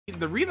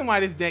the reason why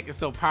this deck is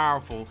so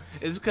powerful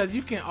is because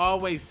you can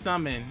always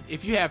summon.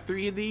 If you have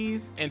 3 of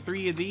these and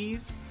 3 of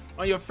these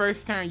on your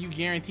first turn, you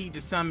guaranteed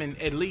to summon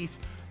at least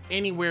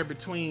anywhere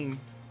between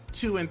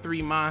 2 and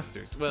 3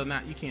 monsters. Well,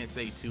 not, you can't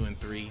say 2 and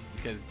 3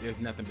 because there's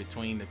nothing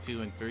between the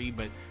 2 and 3,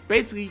 but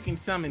basically you can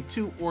summon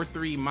 2 or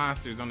 3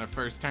 monsters on the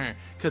first turn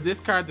because this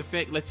card's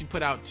effect lets you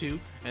put out 2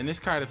 and this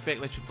card effect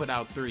lets you put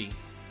out 3.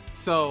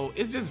 So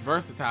it's just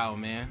versatile,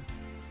 man.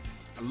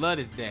 I love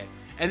this deck.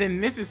 And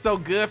then this is so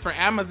good for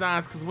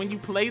Amazons because when you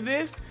play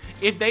this,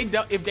 if they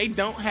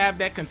don't have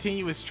that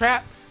continuous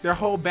trap, their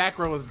whole back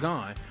row is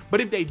gone.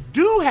 But if they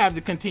do have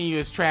the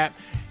continuous trap,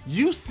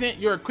 you sent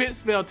your equip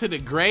spell to the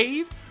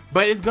grave,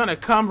 but it's gonna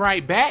come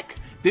right back.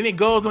 Then it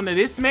goes onto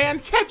this man.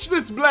 Catch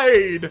this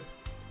blade.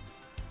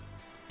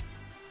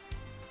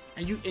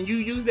 And you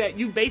use that.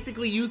 You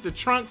basically use the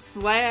trunk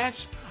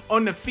slash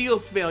on the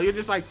field spell. You're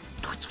just like,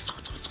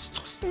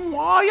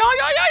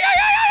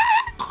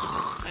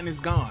 and it's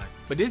gone.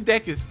 But this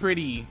deck is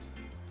pretty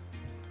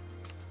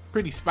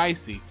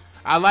spicy.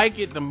 I like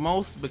it the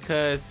most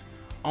because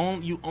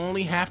you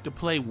only have to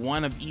play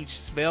one of each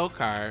spell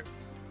card.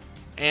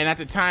 And at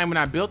the time when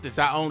I built this,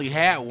 I only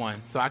had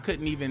one, so I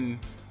couldn't even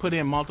put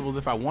in multiples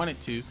if I wanted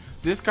to.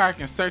 This card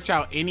can search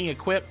out any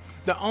equip.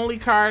 The only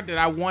card that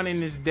I want in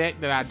this deck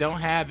that I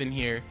don't have in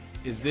here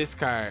is this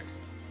card.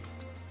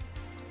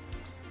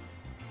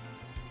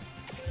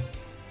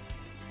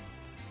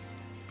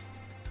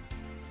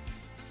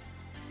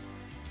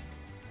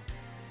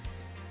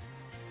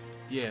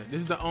 Yeah,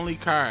 this is the only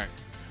card.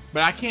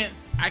 But I can't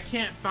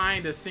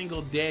find a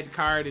single dead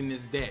card in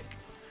this deck.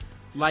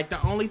 Like,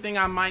 the only thing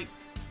I might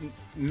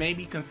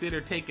maybe consider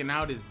taking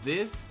out is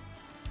this,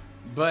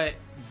 but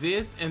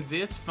this and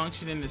this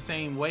function in the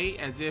same way.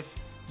 As if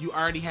you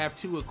already have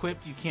 2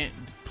 equipped, you can't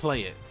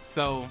play it.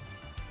 So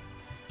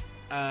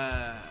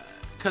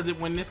because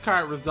when this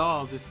card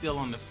resolves, it's still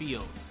on the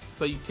field,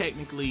 so you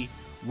technically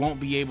won't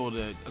be able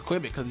to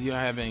equip it because you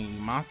don't have any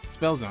monster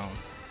spell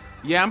zones.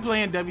 Yeah, I'm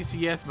playing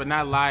WCS, but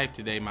not live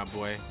today, my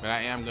boy, but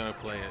I am gonna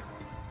play it.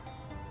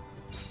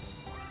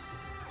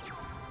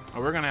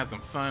 Oh, we're gonna have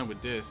some fun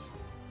with this.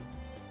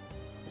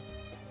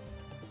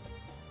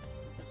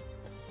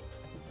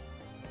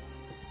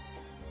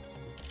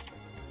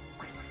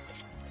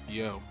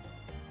 Yo.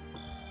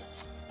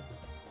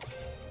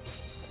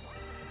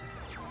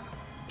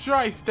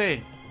 Try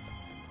stay.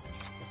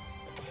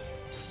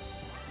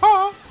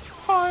 Ha,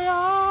 ha, ya.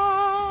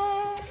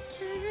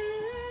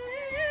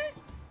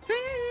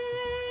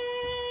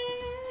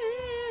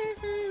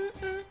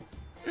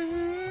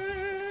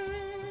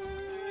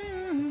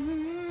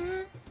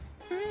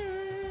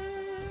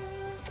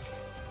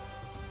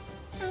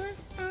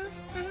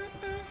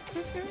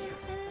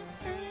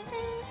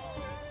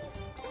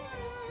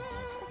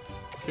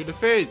 To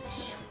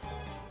defense.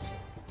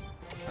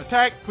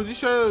 Attack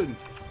position.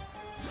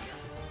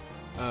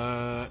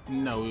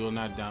 No, we will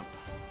not dump.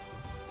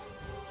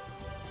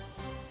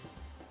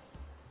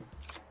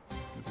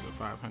 Let's go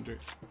 500.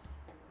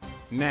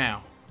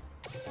 Now,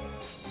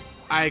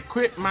 I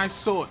equip my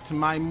sword to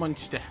my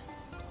monster.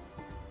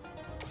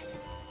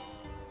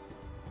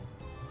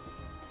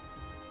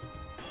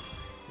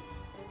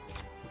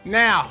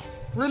 Now,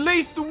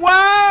 release the wave!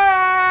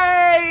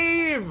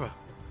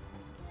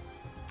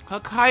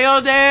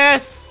 Hakayo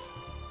desu!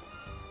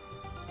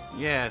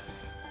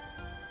 Yes.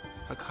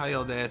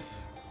 Hakayo desu.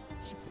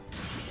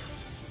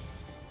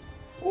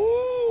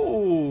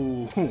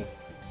 Ooh!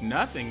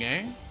 Nothing,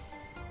 eh?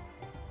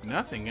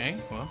 Nothing, eh?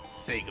 Well,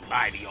 say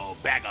goodbye to your old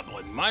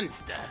vagabond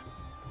monster.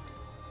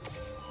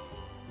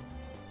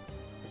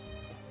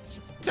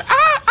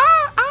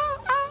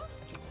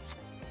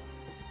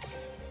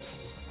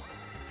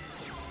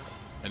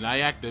 And I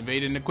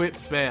activate an equip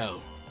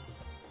spell.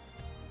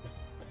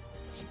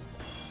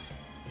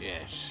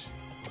 Yes.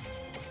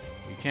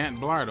 You can't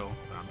blardle.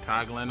 I'm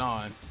toggling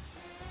on.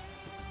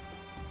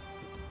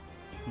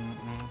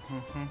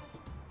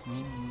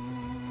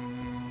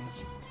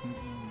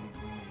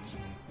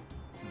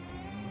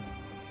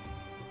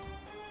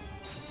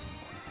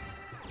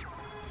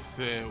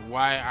 So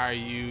why are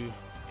you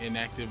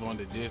inactive on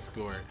the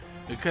Discord?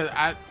 Because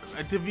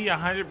to be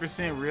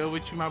 100% real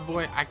with you, my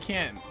boy, I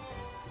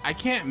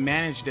can't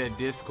manage that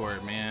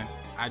Discord, man.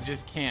 I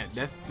just can't.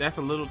 That's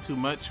a little too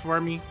much for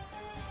me.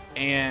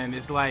 And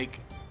it's like,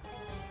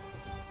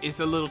 it's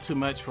a little too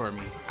much for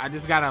me. I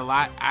just got a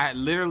lot. I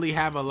literally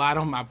have a lot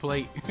on my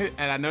plate.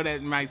 And I know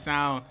that might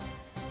sound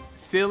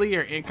silly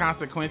or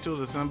inconsequential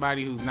to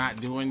somebody who's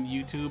not doing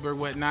YouTube or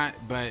whatnot,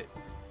 but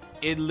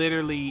it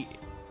literally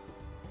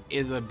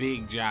is a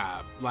big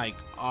job. Like,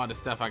 all the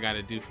stuff I got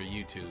to do for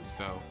YouTube.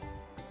 So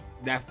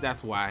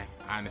that's why,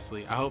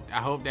 honestly. I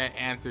hope that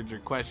answered your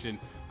question,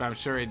 but I'm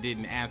sure it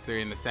didn't answer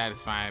in a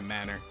satisfying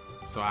manner.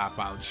 So I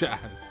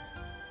apologize.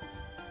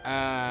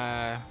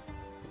 I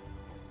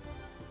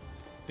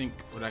think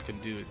what I can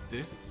do is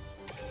this.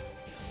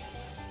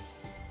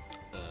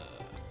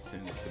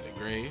 Send this to the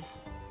grave.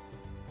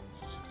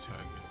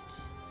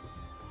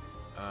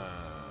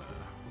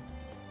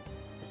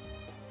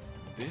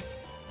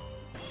 This.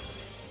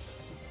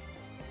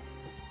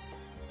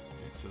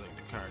 select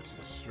the card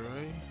to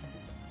destroy.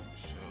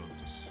 Show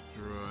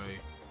destroy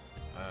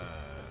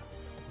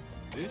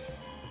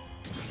this.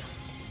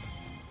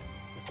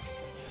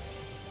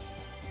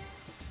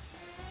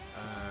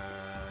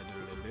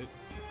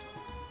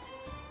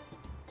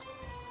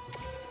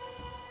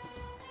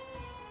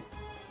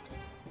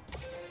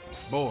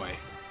 Boy.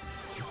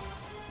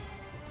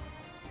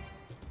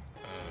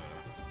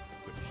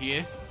 Put it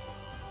here.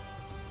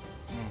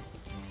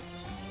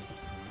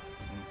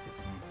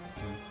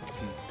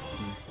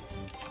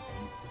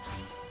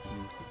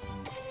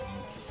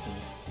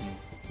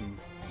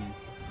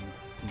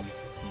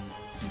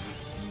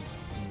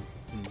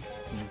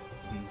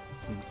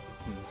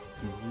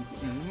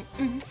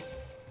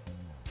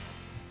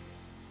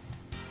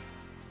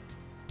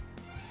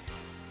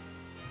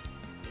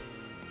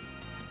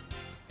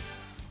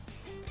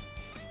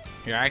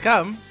 Here I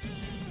come.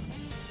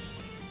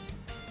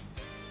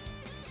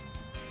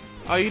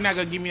 Oh, you're not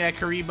gonna give me that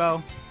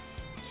Karibo?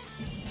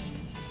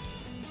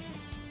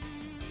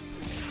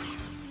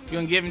 You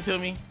gonna give him to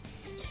me?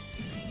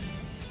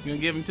 You gonna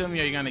give him to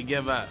me, or you gonna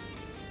give up?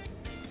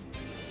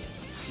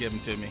 Give him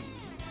to me.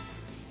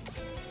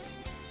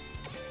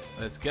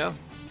 Let's go.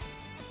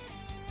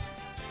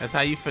 That's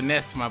how you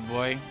finesse, my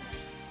boy.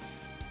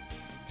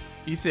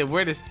 You said,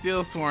 where the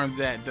steel swarms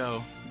at,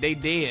 though? They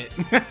dead.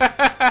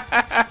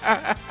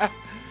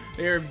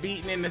 They were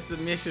beaten into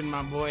submission,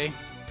 my boy.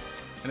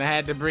 And I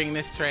had to bring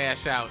this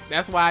trash out.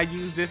 That's why I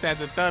used this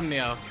as a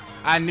thumbnail.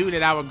 I knew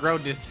that I would grow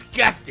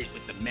disgusted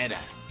with the meta.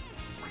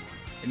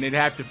 And they'd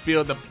have to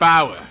feel the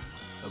power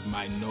of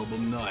my noble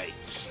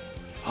knights.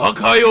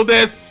 Hakayo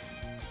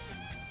desu!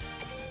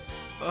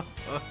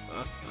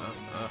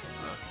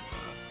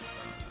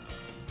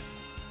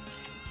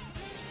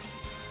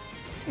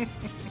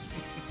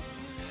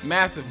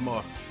 Massive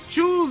morph.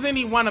 Choose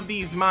any one of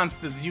these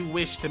monsters you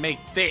wish to make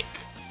thick.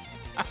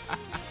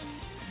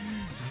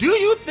 Do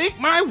you think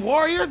my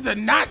warriors are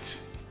not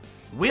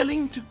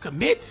willing to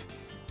commit?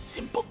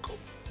 Simple.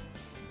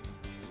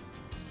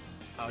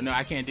 Oh no,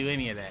 I can't do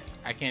any of that.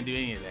 I can't do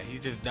any of that. He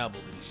just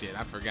doubled and shit.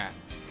 I forgot.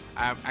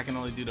 I can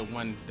only do the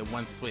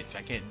one switch.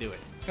 I can't do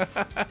it.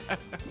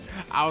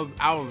 I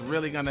was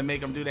really gonna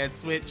make him do that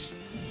switch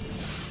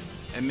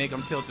and make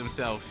him tilt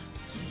himself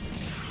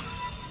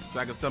so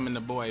I could summon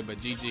the boy, but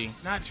GG.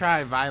 Not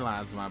try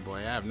Vylons, my boy.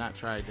 I have not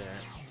tried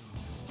that.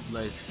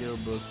 Like, skill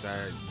books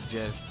are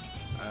just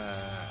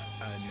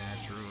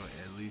natural.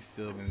 At least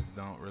Sylvans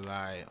don't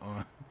rely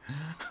on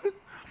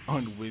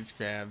on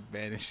witchcraft.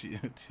 Banish it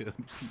until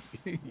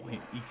you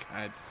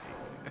contact.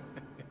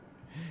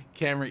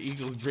 Camera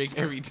equals break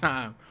every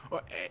time.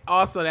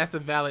 Also, that's a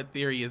valid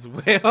theory as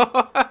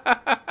well.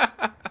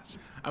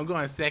 I'm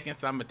going second,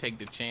 so I'm gonna take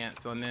the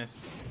chance on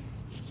this.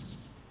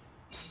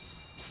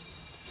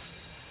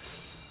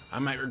 I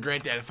might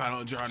regret that if I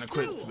don't draw an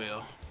equip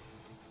spell.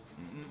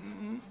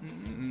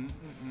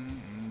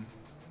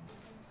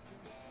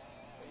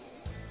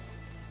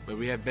 But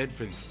we have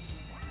Bedford.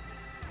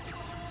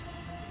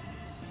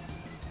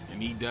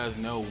 And he does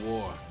know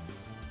war.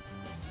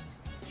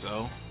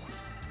 So,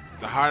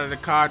 the heart of the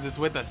cards is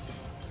with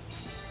us.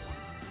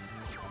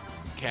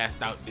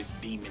 Cast out this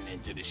demon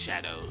into the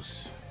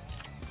shadows.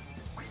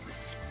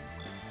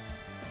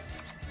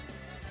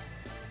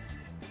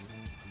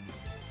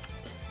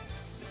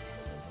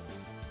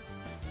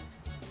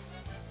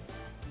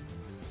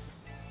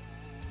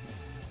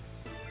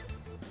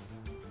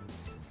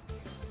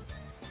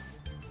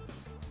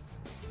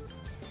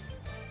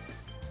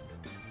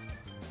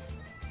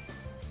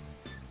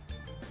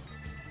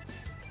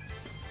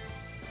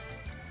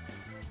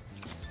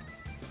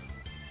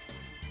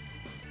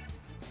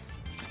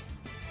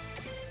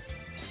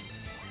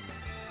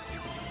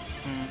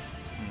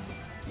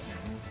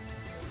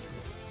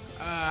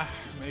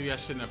 Maybe I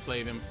shouldn't have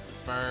played him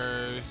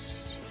first.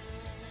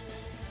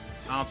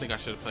 I don't think I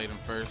should have played him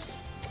first.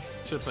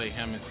 Should have played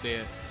him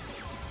instead.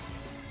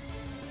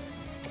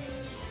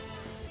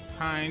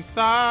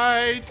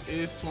 Hindsight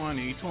is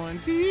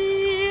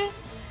 2020.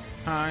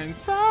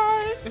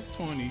 Hindsight is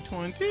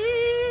 2020.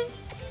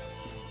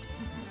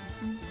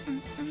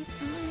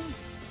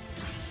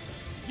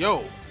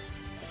 Yo,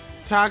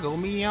 toggle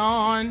me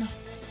on.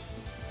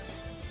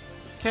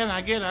 Can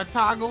I get a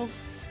toggle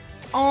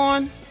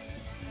on?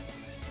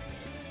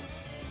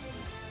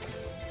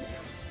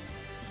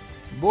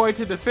 Boy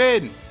to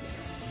defend.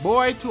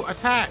 Boy to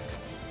attack.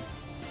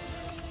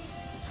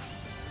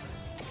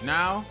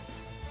 Now,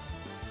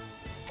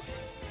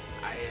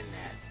 I end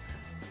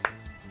that.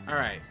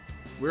 Alright.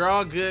 We're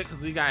all good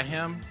because we got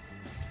him.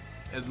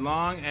 As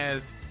long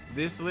as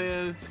this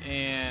lives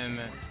and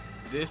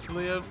this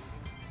lives.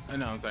 Oh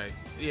no, I'm sorry.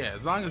 Yeah,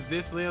 as long as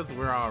this lives,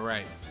 we're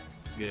alright.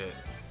 Good.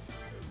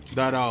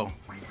 Dado.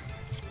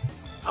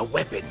 A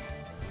weapon.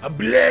 A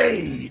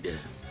blade.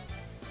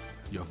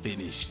 You're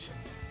finished.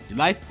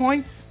 Life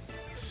points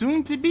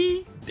soon to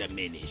be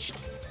diminished.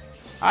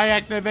 I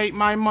activate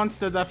my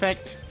monster's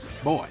effect.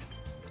 Boy.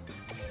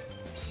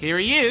 Here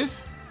he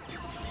is.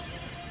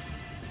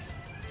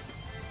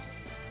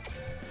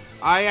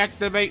 I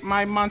activate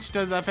my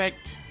monster's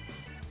effect.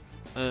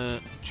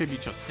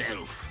 Tribute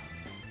yourself.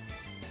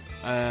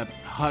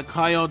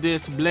 Hakaya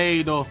this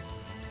blade.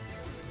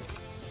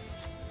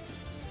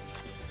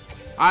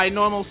 I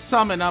normal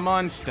summon a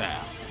monster.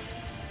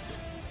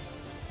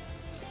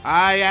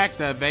 I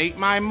activate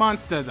my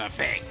monster's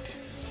effect.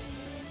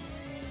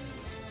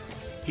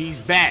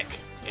 He's back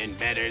and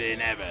better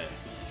than ever.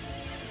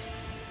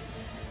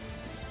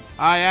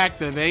 I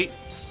activate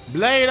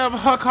Blade of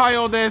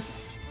Hakaya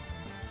this.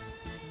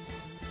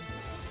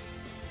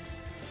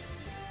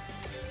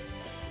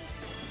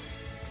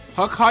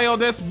 Hakaya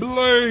this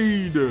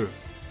blade.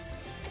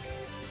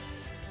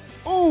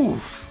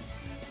 Oof.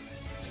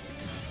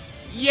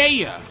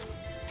 Yeah.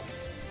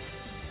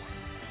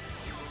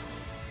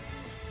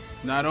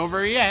 Not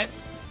over yet.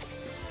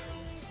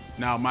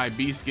 Now my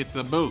beast gets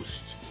a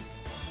boost.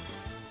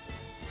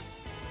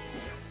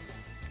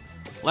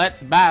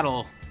 Let's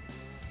battle.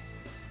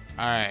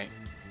 Alright.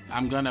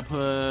 I'm gonna put...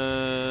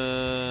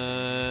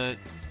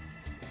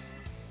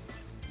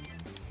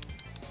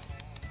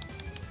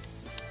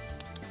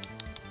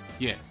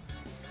 yeah.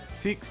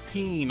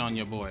 16 on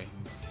your boy.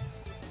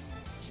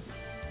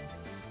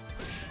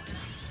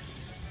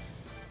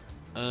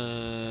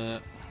 Then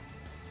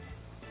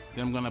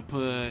I'm gonna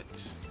put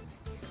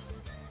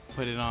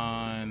it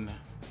on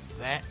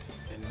that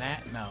and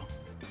that. No.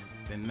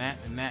 Then that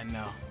and that.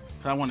 No.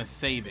 Cause I want to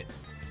save it.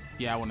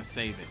 Yeah, I want to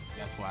save it.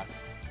 That's why.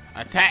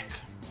 Attack.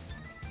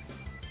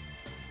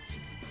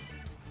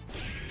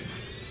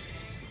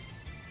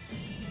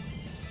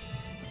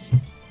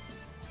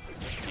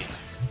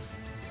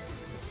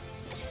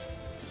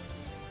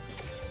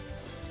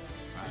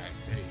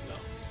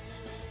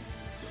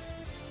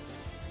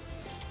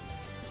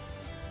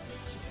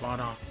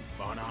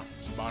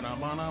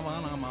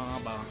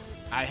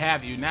 I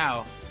have you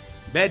now.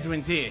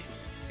 Bedouin's here.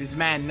 This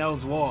man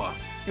knows war.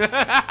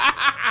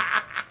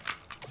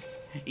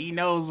 He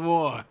knows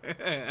war.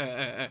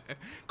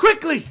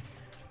 Quickly!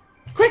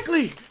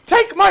 Quickly!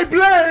 Take my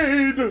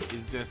blade!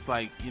 It's just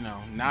like, you know,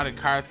 now the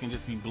cards can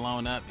just be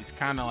blown up. It's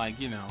kind of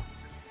like, you know,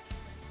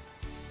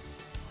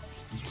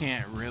 you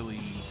can't really,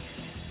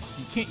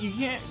 you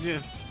can't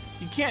just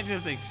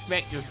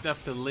expect your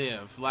stuff to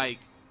live. Like,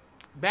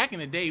 back in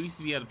the day, we used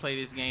to be able to play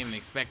this game and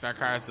expect our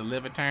cards to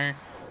live a turn.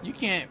 You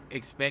can't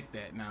expect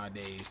that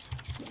nowadays.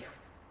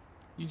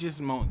 You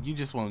just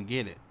won't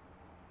get it.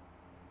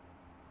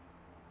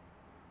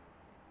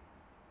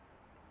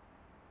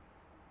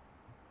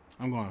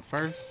 I'm going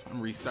first. I'm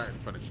restarting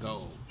for the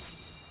gold.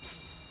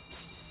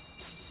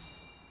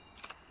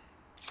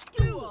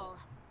 Duel.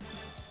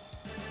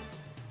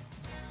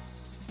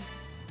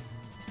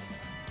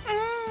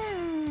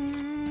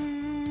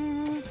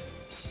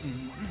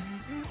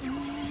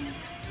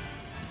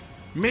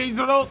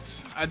 Midrot.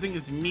 I think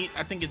it's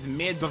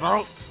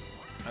Midrot.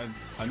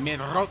 A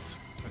Midrot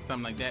or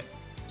something like that.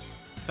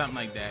 Something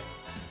like that.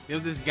 There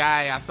was this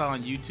guy I saw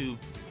on YouTube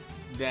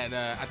that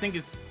I think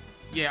it's,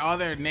 yeah, all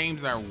their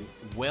names are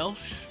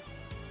Welsh,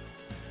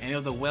 and it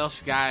was a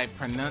Welsh guy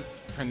pronouncing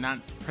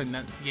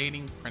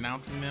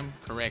them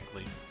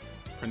correctly.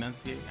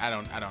 I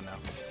don't know.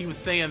 He was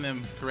saying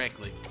them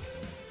correctly,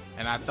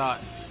 and I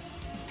thought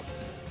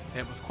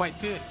it was quite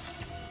good.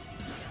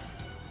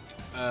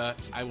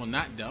 I will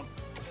not dump.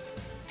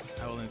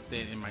 I will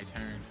instead end my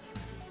turn.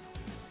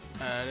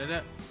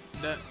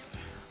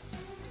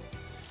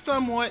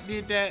 Somewhat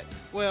did that.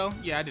 Well,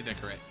 yeah, I did that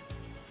correct.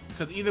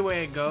 Because either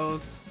way it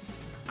goes,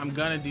 I'm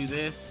gonna do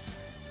this,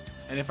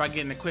 and if I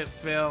get an equip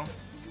spell,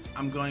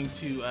 I'm going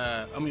to,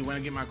 when I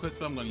get my equip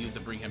spell, I'm gonna use to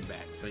bring him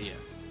back. So yeah,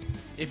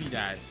 if he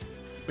dies.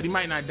 But he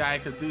might not die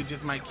because dude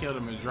just might kill the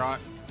Madrot,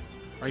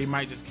 or he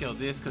might just kill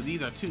this, because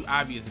these are two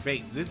obvious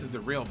baits. This is the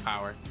real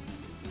power.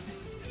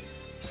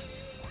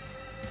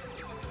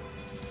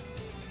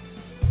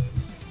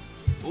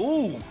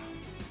 Ooh.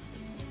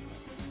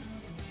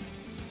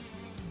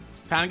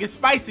 Time to get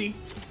spicy.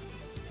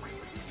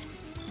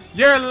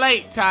 You're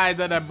late, ties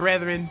of the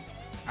brethren.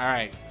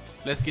 Alright,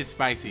 let's get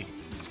spicy.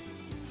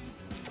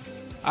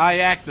 I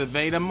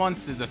activate a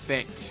monster's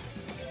effect.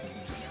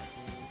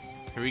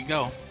 Here we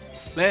go.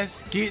 Let's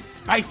get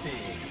spicy.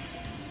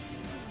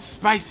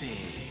 Spicy.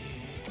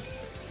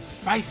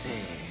 Spicy.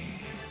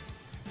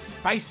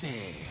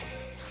 Spicy.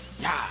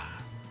 Yeah.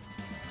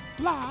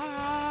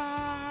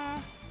 Blah.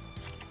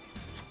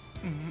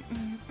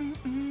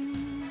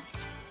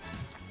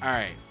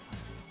 Alright.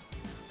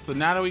 So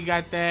now that we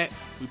got that,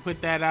 we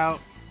put that out.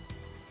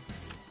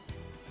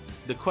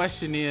 The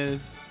question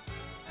is,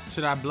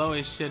 should I blow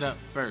his shit up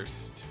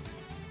first?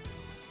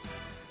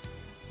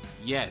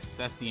 Yes,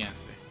 that's the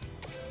answer.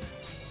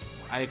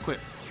 I equip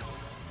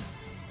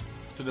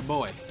to the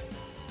boy.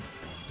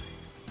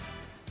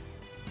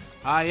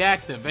 I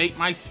activate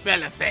my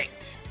spell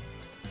effect.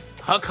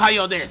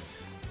 Hakayo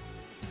this.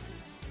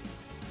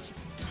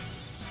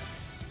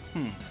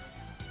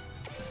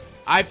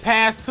 I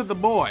pass to the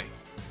boy.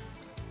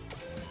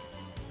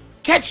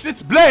 Catch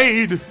this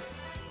blade!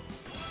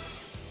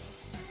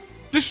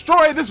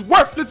 Destroy this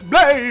worthless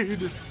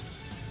blade!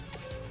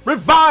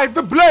 Revive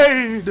the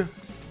blade!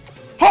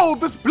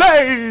 Hold this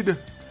blade!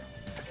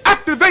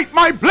 Activate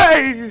my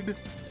blade!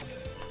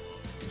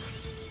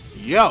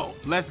 Yo,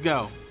 let's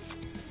go.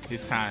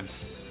 It's time.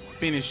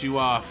 Finish you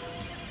off.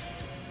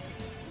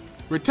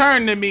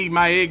 Return to me,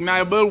 my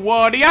ignoble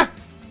warrior.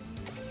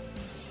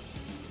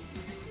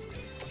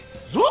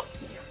 Zoop.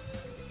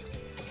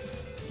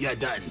 You're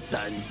done,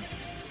 son.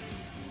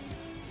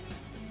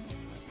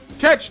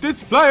 Catch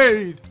this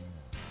blade.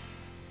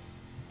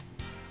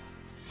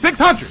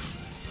 600.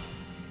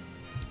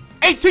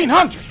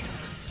 1800.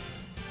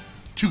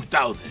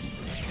 2000.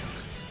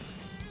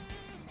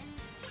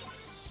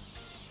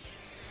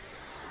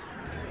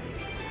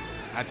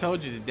 I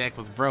told you the deck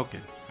was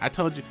broken. I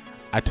told you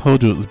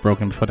it was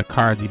broken before the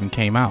cards even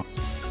came out.